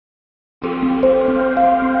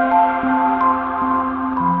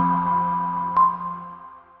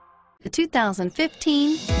The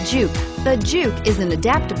 2015 Juke. The Juke is an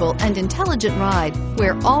adaptable and intelligent ride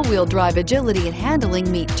where all-wheel drive agility and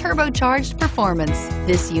handling meet turbocharged performance.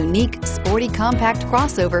 This unique, sporty compact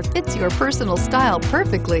crossover fits your personal style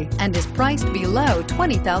perfectly and is priced below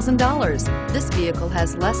 $20,000. This vehicle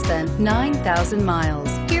has less than 9,000 miles.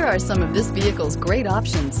 Here are some of this vehicle's great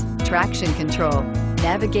options: traction control,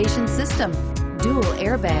 navigation system, dual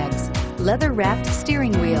airbags, leather-wrapped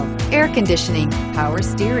steering wheel, air conditioning, power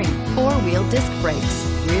steering, four-wheel disc brakes,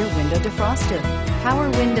 rear window defroster, power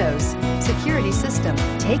windows, security system.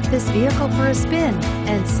 Take this vehicle for a spin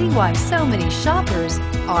and see why so many shoppers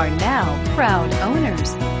are now proud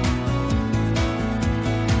owners.